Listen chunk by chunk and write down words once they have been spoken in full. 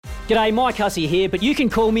G'day, Mike Hussey here, but you can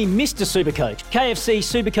call me Mr. Supercoach. KFC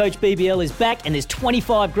Supercoach BBL is back and there's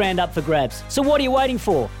 25 grand up for grabs. So what are you waiting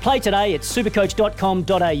for? Play today at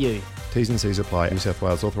supercoach.com.au. T's and C's apply. New South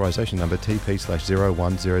Wales authorisation number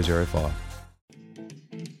TP/01005.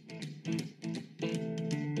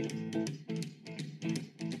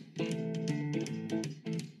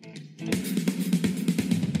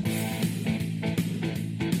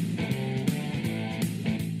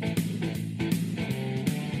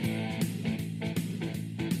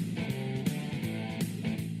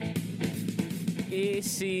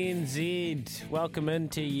 SNZ, welcome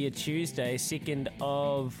into your Tuesday, 2nd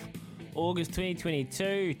of August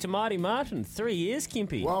 2022. Tamati Martin, 3 years,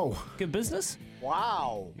 Kempy. Whoa. Good business?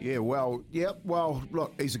 Wow. Yeah, well,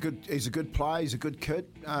 look, he's a good player, he's a good kid.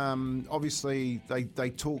 Obviously, they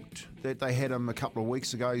talked that they had him a couple of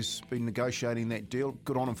weeks ago. He's been negotiating that deal.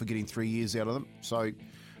 Good on him for getting 3 years out of them. So,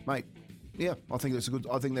 mate, yeah, I think that's a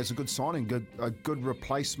good signing, a good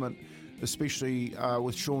replacement, especially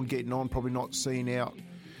with Sean getting on, probably not seeing out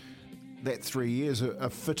that 3 years,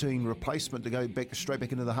 a fitting replacement to go straight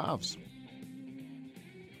back into the halves.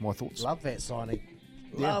 My thoughts. Love that signing.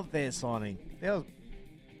 Yeah. Love that signing. That was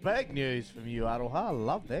big news from you, Aroha. I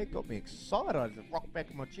love that. Got me excited. I just rocked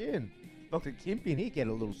back in my chair and looked at Kempy and he get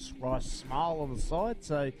a little smile on the side.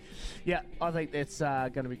 So, yeah, I think that's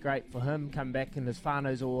going to be great for him. Come back and his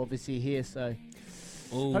whānau's all obviously here. So,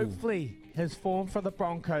 hopefully his form for the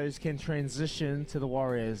Broncos can transition to the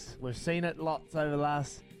Warriors. We've seen it lots over the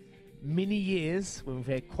last many years when we've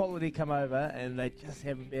had quality come over and they just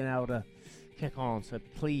haven't been able to kick on. So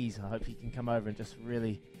please, I hope he can come over and just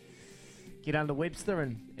really get under Webster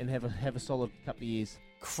and have a solid couple of years.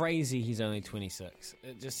 Crazy he's only 26.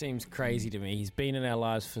 It just seems crazy to me. He's been in our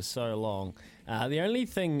lives for so long. The only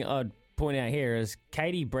thing I'd point out here is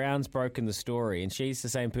Katie Brown's broken the story, and she's the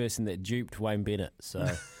same person that duped Wayne Bennett. So,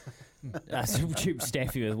 duped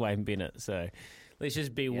Staffy with Wayne Bennett. So, let's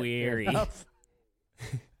just be wary.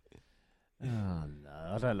 Oh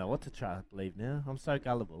no, I don't know what to try to believe now. I'm so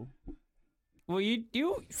gullible. Well, you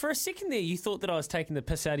for a second there, you thought that I was taking the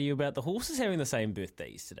piss out of you about the horses having the same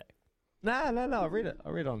birthdays today. No, I read it. I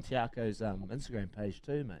read it on Tiako's Instagram page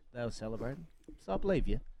too, mate. They were celebrating, so I believe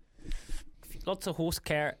you. Lots of horse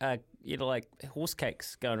horse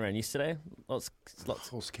cakes going around yesterday. Lots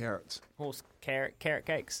Horse carrots. horse carrot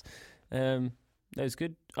cakes. That was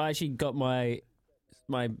good. I actually got my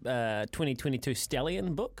 2022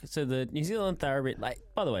 Stallion book. So the New Zealand Thoroughbred,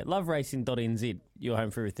 by the way, loveracing.nz, your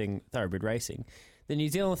home for everything thoroughbred racing. The New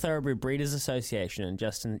Zealand Thoroughbred Breeders Association and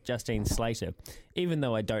Justine Slater, even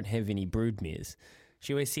though I don't have any broodmares,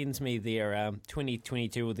 she always sends me their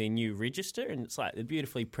 2022 or their new register, and it's like the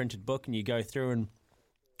beautifully printed book, and you go through and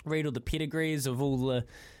read all the pedigrees of all the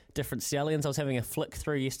different stallions. I was having a flick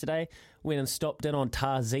through yesterday, went and stopped in on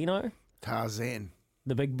Tarzan,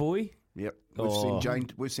 the big boy. Yep,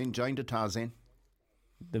 we've seen Jane to Tarzan.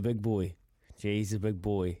 The big boy. He's the big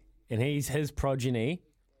boy. And he's his progeny.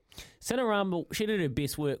 Cinerama, she did her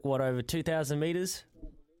best work, over 2,000 metres?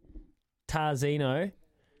 Tarzino,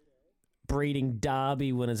 breeding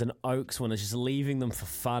Derby winners and Oaks winners, just leaving them for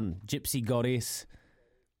fun. Gypsy Goddess,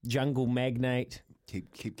 Jungle Magnate.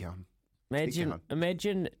 Keep going.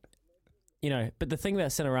 Imagine, but the thing about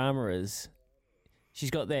Cinerama is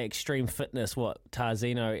she's got that extreme fitness. What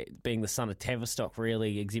Tarzino, being the son of Tavistock,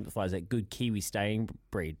 really exemplifies that good Kiwi staying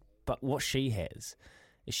breed. But what she has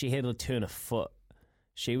is she had to turn a foot.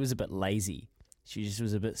 She was a bit lazy. She just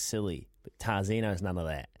was a bit silly. But Tarzino's none of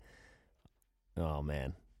that. Oh,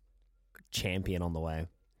 man. Champion on the way.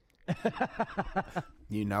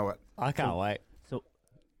 You know it. I can't wait. So,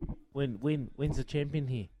 when's the champion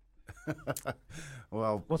here?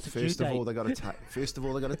 Well, What's the first due of all, date? they got to take. First of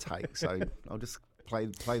all, they got to take. So I'll just play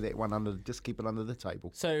that one under. Just keep it under the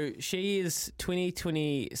table. So she is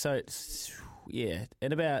 2020. So it's, in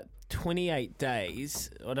about 28 days.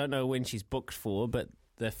 I don't know when she's booked for, but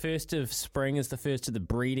the 1st of spring is the first of the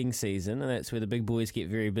breeding season, and that's where the big boys get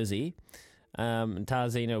very busy. And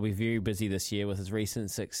Tarzino will be very busy this year with his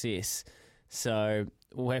recent success. So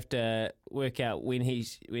we'll have to work out when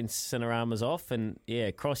Cinerama's off, and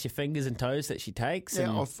cross your fingers and toes that she takes. Yeah,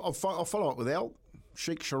 and I'll follow up with Al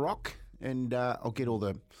Sheikh Sharok, and I'll get all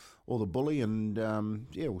the bully, and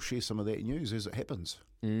we'll share some of that news as it happens.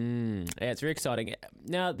 Yeah, it's very exciting.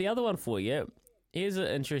 Now, the other one for you, here's an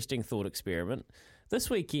interesting thought experiment. This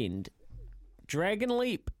weekend, Dragon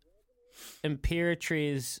Leap,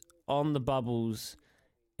 Imperatriz, On the Bubbles,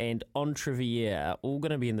 and Entriviere are all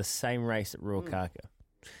going to be in the same race at Ruakaka.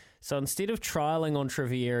 So instead of trialling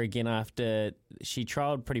Entriviere again after she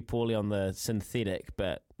trialled pretty poorly on the synthetic,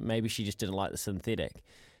 but maybe she just didn't like the synthetic,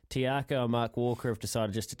 Tiako and Mark Walker have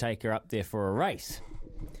decided just to take her up there for a race.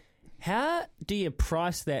 How do you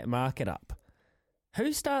price that market up?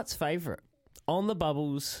 Who starts favourite? On the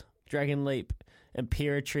Bubbles, Dragon Leap,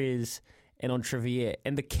 Imperatriz, and on Trivier.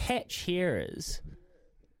 And the catch here is,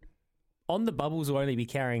 On the Bubbles will only be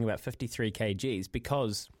carrying about 53 kgs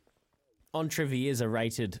because on Trivier's are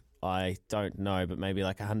rated, I don't know, but maybe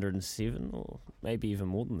like 107 or maybe even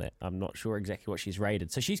more than that. I'm not sure exactly what she's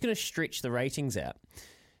rated. So she's going to stretch the ratings out.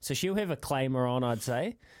 So she'll have a claimer on, I'd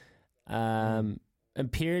say.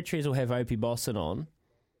 Imperatriz will have Opie Bosson on.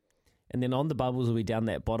 And then On the Bubbles will be down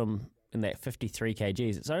that bottom in that 53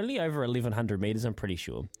 kgs. It's only over 1,100 metres, I'm pretty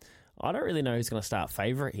sure. I don't really know who's going to start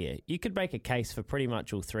favourite here. You could make a case for pretty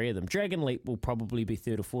much all three of them. Dragon Leap will probably be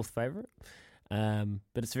third or fourth favourite.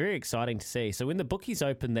 But it's very exciting to see. So when the bookies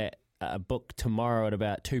open that book tomorrow at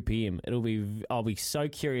about 2 p.m, I'll be so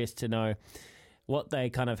curious to know what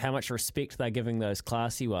they how much respect they're giving those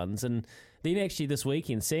classy ones. And then actually this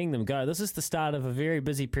weekend, seeing them go, this is the start of a very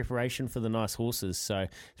busy preparation for the nice horses. So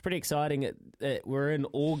it's pretty exciting. We're in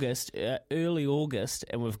August, early August,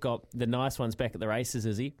 and we've got the nice ones back at the races,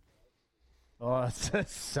 Izzy. Oh,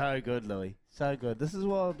 it's so good, Louis. So good. This is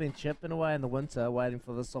why I've been chipping away in the winter, waiting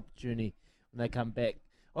for this opportunity when they come back.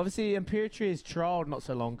 Obviously, Imperatriz trialled not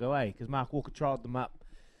so long ago, because Mark Walker trialled them up.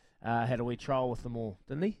 Had a wee trial with them all,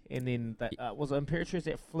 didn't he? And then, was it Imperatriz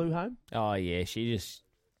that flew home? Oh, yeah. She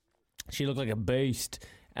looked like a beast.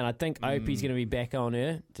 And I think Opie's going to be back on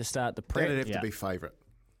her to start the prep. That'd have to be favourite.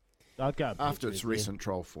 I'd go after its recent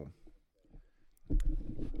trial form.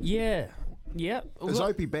 Yeah. Yeah. Is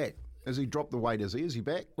Opie back? Has he dropped the weight? Is he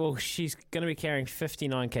back? Well, she's going to be carrying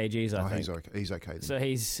 59 kgs, I think. He's okay then. So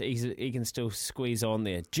he can still squeeze on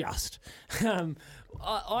there, just.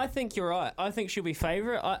 I think you're right. I think she'll be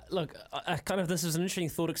favourite. This was an interesting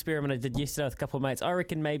thought experiment I did yesterday with a couple of mates. I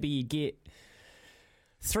reckon maybe you get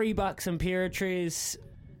 $3 Imperatriz,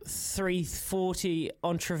 $3.40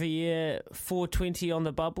 on Trivier, $4.20 on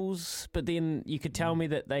the Bubbles, but then you could tell me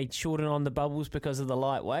that they shorten on the Bubbles because of the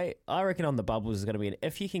lightweight. I reckon on the Bubbles is going to be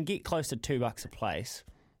if you can get close to $2 a place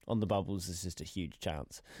on the Bubbles, is just a huge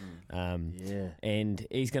chance. And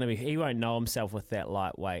he won't know himself with that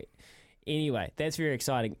lightweight. Anyway, that's very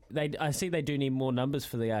exciting. I see they do need more numbers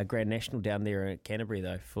for the Grand National down there at Canterbury,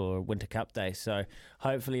 though, for Winter Cup Day. So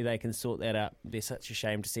hopefully they can sort that out. It's such a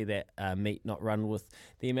shame to see that meet not run with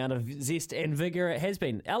the amount of zest and vigour it has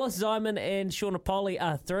been. Alice Zyman and Shauna Polly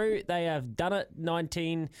are through. They have done it,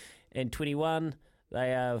 19 and 21. They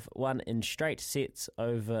have won in straight sets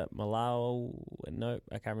over Malawi. No,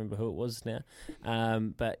 I can't remember who it was now.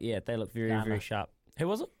 But yeah, they look very, very sharp. Who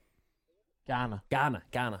was it? Ghana.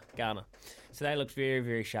 So they looked very,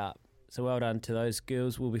 very sharp. So well done to those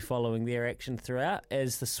girls. We'll be following their action throughout.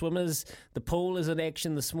 As the swimmers, the pool is in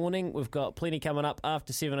action this morning. We've got plenty coming up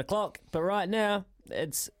after 7 o'clock. But right now,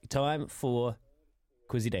 it's time for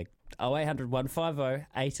Quizzy Dig. 0800 150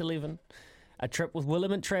 811. A trip with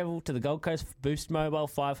Willamette Travel to the Gold Coast Boost Mobile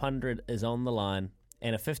 500 is on the line.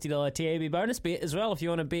 And a $50 TAB bonus bet as well if you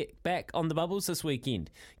want to bet back on the Bubbles this weekend.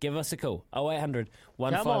 Give us a call. 0800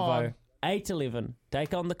 150 811.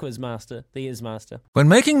 Take on the Quizmaster, the Ismaster. When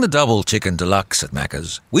making the double chicken deluxe at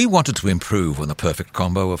Macca's, we wanted to improve on the perfect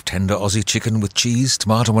combo of tender Aussie chicken with cheese,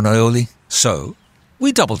 tomato and aioli. So,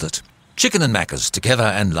 we doubled it. Chicken and Macca's, together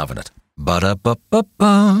and loving it.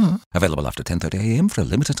 Ba-da-ba-ba-ba. Available after 10:30 a.m. for a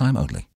limited time only.